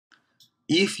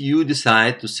if you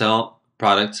decide to sell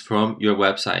products from your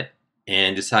website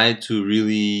and decide to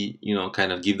really,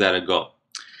 kind of give that a go,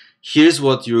 here's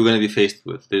what you're going to be faced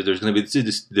with. There's going to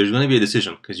be a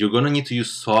decision, because you're going to need to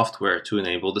use software to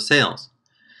enable the sales.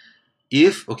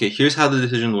 Here's how the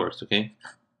decision works. Okay,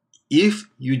 if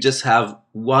you just have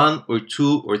 1 or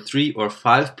 2 or 3 or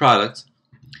 5 products,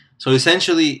 so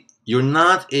essentially you're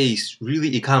not a really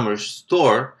e-commerce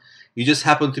store. You just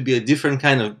happen to be a different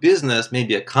kind of business,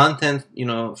 maybe a content,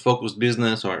 focused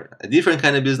business, or a different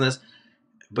kind of business,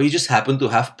 but you just happen to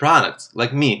have products.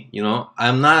 Like me,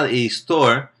 I'm not a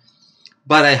store,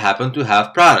 but I happen to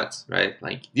have products, right?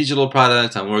 Like digital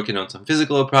products, I'm working on some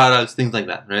physical products, things like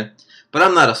that, right? But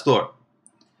I'm not a store.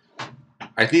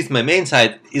 At least my main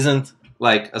site isn't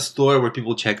like a store where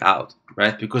people check out,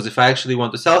 right? Because if I actually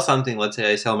want to sell something, let's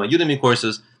say I sell my Udemy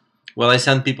courses, well, I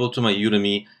send people to my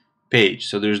Udemy page.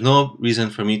 So there's no reason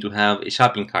for me to have a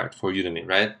shopping cart for Udemy,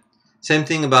 right? Same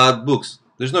thing about books.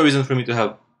 There's no reason for me to have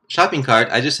a shopping cart.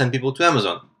 I just send people to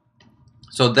Amazon.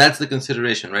 So that's the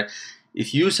consideration, right?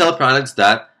 If you sell products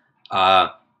that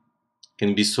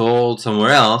can be sold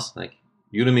somewhere else, like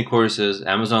Udemy courses,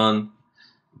 Amazon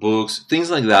books, things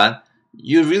like that,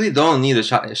 you really don't need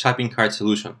a shopping cart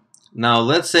solution. Now,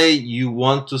 let's say you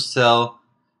want to sell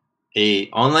an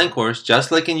online course just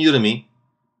like in Udemy,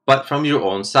 but from your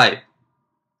own site.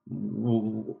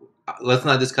 Let's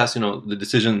not discuss, the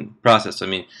decision process. I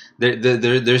mean,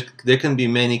 there can be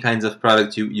many kinds of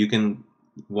products you can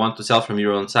want to sell from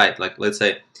your own site. Like let's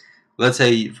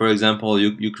say for example,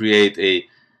 you create a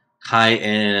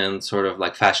high-end sort of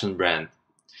like fashion brand,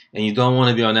 and you don't want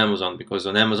to be on Amazon, because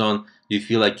on Amazon you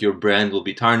feel like your brand will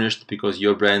be tarnished because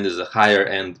your brand is a higher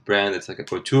end brand. It's like a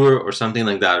couture or something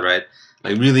like that, right?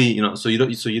 Like really, so you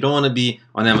don't want to be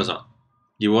on Amazon.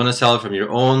 You want to sell it from your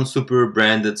own super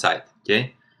branded site.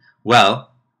 Okay,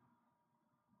 well,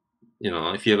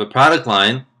 if you have a product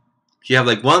line, if you have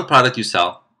like one product you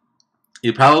sell,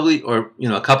 you probably, or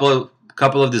a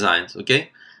couple of designs,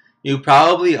 okay, you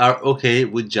probably are okay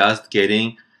with just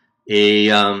getting a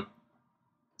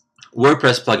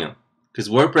WordPress plugin, because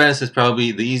WordPress is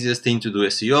probably the easiest thing to do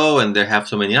SEO, and they have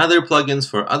so many other plugins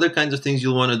for other kinds of things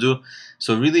you'll want to do.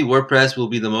 So really, WordPress will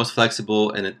be the most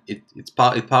flexible, and it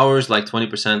powers like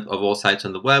 20% of all sites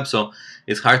on the web, so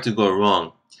it's hard to go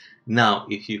wrong. Now,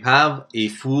 if you have a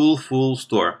full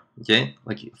store, okay,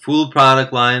 like a full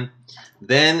product line,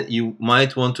 then you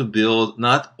might want to build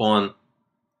not on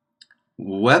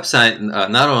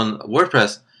not on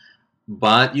WordPress,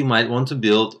 but you might want to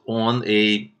build on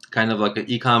a kind of like an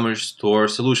e-commerce store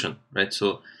solution, right?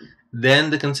 So then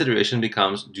the consideration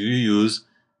becomes, do you use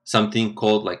something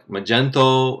called like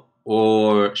Magento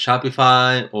or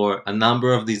Shopify or a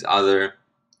number of these other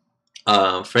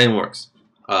frameworks?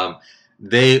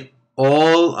 They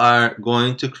all are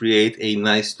going to create a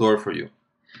nice store for you.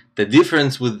 The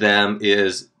difference with them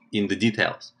is in the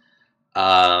details,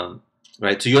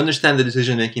 right? So you understand the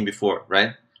decision making before,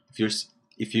 right?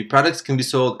 If your products can be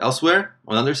sold elsewhere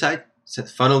on another site,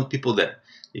 funnel people there.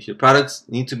 If your products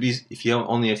if you have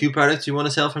only a few products you want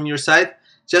to sell from your site,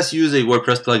 just use a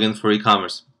WordPress plugin for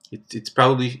e-commerce.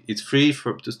 It's free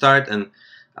to start, and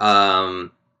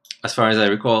as far as I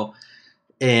recall,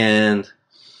 and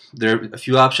there are a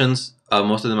few options.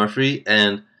 Most of them are free,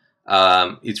 and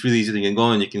it's really easy to get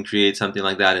going. You can create something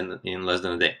like that in less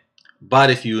than a day. But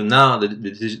if you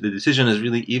the decision is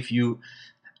really if you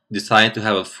decide to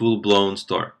have a full-blown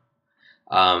store.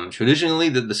 Traditionally,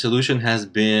 the solution has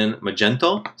been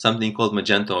Magento, something called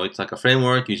Magento. It's like a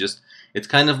framework. It's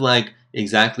kind of like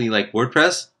exactly like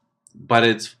WordPress, but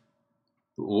it's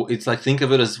like, think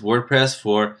of it as WordPress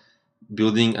for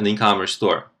building an e-commerce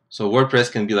store. So WordPress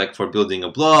can be like for building a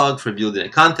blog, for building a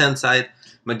content site.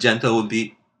 Magento would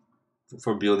be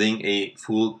for building a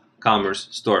full commerce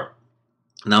store.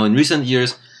 Now, in recent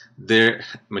years,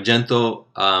 Magento,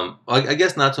 I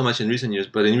guess not so much in recent years,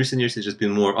 but in recent years, there's just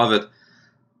been more of it.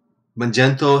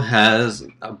 Magento has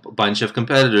a bunch of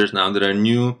competitors now that are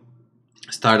new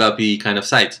startup-y kind of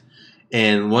sites.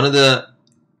 And one of the,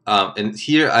 and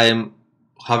here I am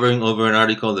hovering over an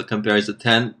article that compares the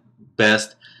 10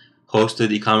 best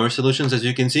hosted e-commerce solutions, as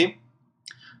you can see,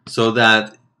 so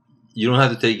that you don't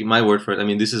have to take my word for it. I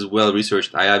mean, this is well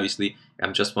researched. I obviously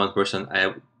am just one person.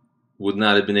 I would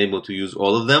not have been able to use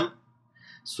all of them.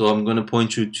 So I'm going to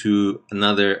point you to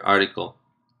another article,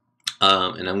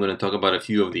 and I'm going to talk about a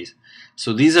few of these.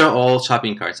 So these are all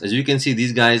shopping carts. As you can see,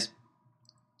 these guys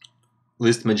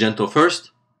list Magento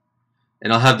first,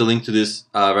 and I'll have the link to this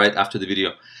right after the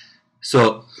video.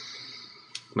 So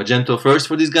Magento first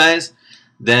for these guys,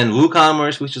 then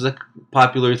WooCommerce, which is a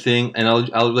popular thing, and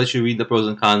I'll let you read the pros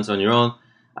and cons on your own.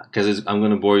 because I'm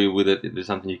going to bore you with it. If there's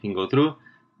something you can go through.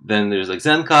 Then there's like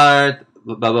Zencart,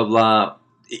 blah blah blah.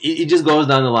 It just goes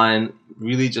down the line.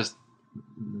 Really, just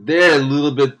they're a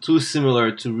little bit too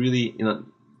similar to really,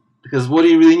 because what do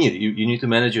you really need? You need to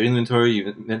manage your inventory.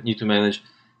 You need to manage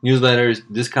newsletters,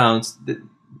 discounts.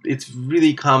 It's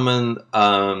really common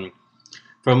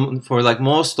for like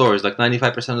most stores, like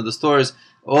 95% of the stores.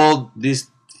 All these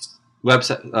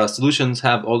website solutions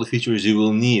have all the features you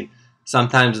will need.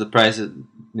 Sometimes the price,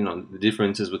 the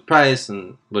differences with price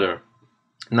and whatever.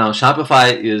 Now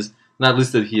Shopify is not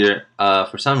listed here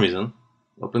for some reason.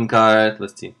 Open cart,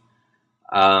 let's see.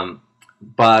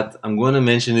 But I'm going to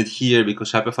mention it here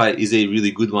because Shopify is a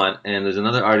really good one, and there's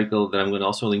another article that I'm going to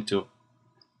also link to.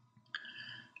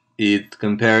 It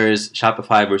compares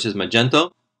Shopify versus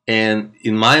Magento, and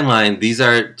in my mind, these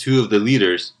are two of the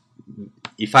leaders.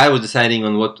 If I was deciding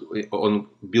on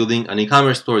building an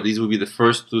e-commerce store, these would be the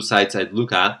first two sites I'd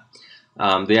look at.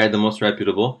 They are the most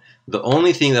reputable. The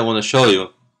only thing that I want to show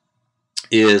you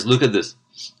is, look at this.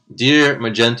 Dear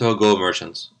Magento Go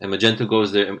merchants, and Magento Go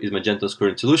is Magento's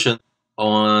current solution.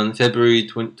 On February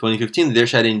 2015, they're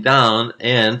shutting down,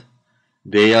 and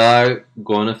they are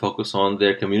going to focus on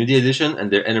their community edition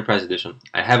and their enterprise edition.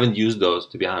 I haven't used those,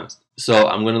 to be honest, so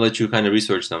I'm going to let you kind of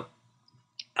research them.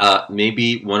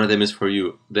 Maybe one of them is for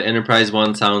you. The enterprise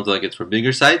one sounds like it's for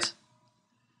bigger sites,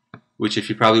 which if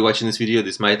you're probably watching this video,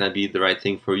 this might not be the right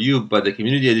thing for you, but the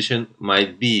community edition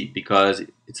might be, because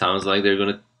it sounds like they're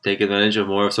going to take advantage of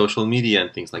more of social media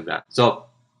and things like that. So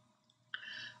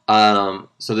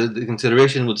the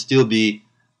consideration would still be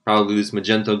probably this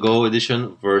Magento Go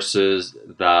edition versus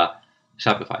the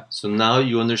Shopify. So now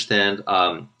you understand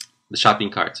the shopping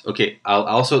carts. Okay,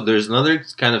 there's another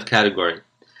kind of category,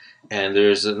 and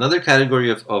there's another category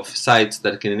of sites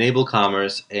that can enable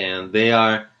commerce, and they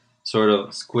are sort of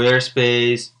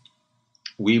Squarespace,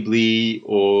 Weebly,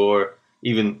 or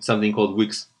even something called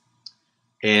Wix,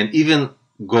 and even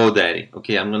GoDaddy.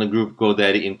 Okay, I'm going to group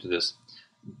GoDaddy into this.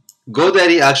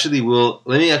 GoDaddy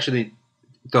let me actually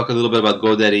talk a little bit about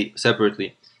GoDaddy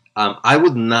separately. I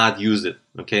would not use it,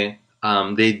 okay?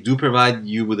 They do provide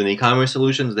you with an e-commerce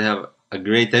solutions. They have a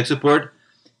great tech support,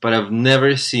 but I've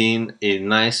never seen a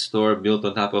nice store built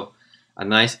on top of a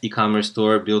nice e-commerce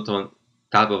store built on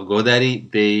top of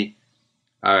GoDaddy. They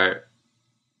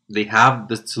have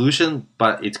the solution,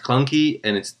 but it's clunky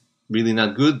and it's really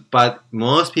not good. But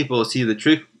most people see the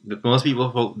trick that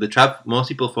the trap most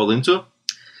people fall into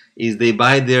is they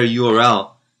buy their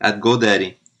URL at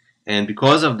GoDaddy, and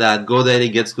because of that, GoDaddy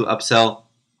gets to upsell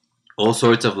all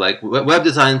sorts of like web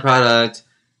design products,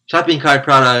 shopping cart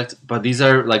products, but these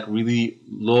are like really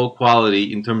low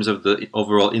quality in terms of the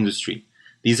overall industry.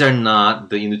 These are not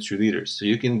the industry leaders. So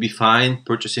you can be fine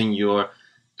purchasing your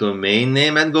domain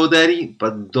name at GoDaddy,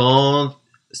 but don't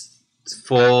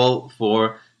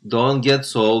get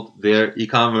sold their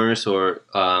e-commerce or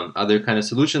other kind of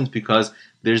solutions, because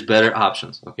there's better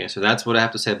options. Okay, so that's what I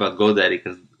have to say about GoDaddy,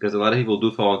 because a lot of people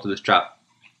do fall into this trap.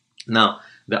 Now,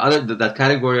 that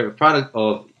category of product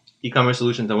of e-commerce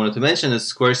solutions I wanted to mention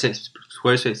is Squarespace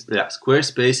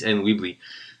and Weebly.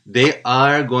 They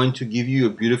are going to give you a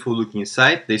beautiful looking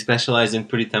site. They specialize in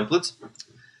pretty templates.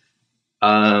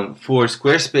 For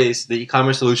Squarespace, the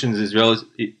e-commerce solution is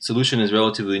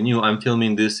relatively new. I'm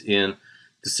filming this in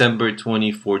December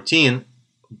 2014,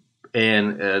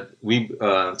 and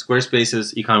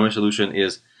Squarespace's e-commerce solution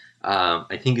is,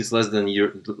 I think it's less than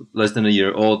a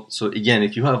year old. So again,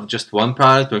 if you have just one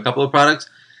product or a couple of products,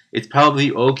 it's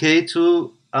probably okay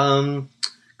to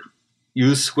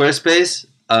use Squarespace.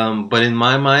 But in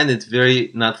my mind, it's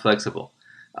very not flexible.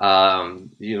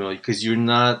 Because you're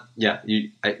not.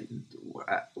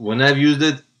 When I've used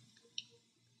it,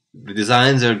 the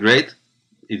designs are great.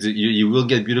 You will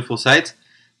get beautiful sites,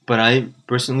 but I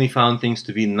personally found things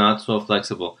to be not so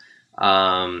flexible.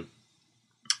 And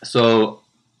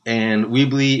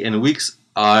Weebly and Wix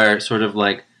are sort of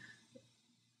like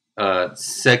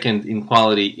second in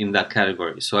quality in that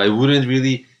category. So I wouldn't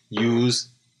really use,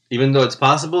 even though it's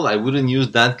possible, I wouldn't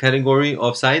use that category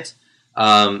of sites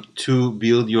to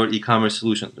build your e-commerce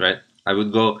solution, right? I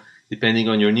would go, depending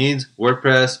on your needs,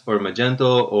 WordPress or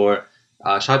Magento or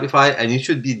Shopify, and you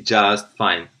should be just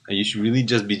fine. You should really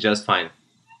just be just fine.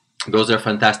 Those are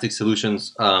fantastic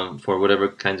solutions for whatever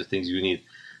kinds of things you need.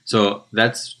 So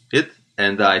that's it,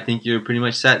 and I think you're pretty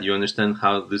much set. You understand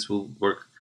how this will work.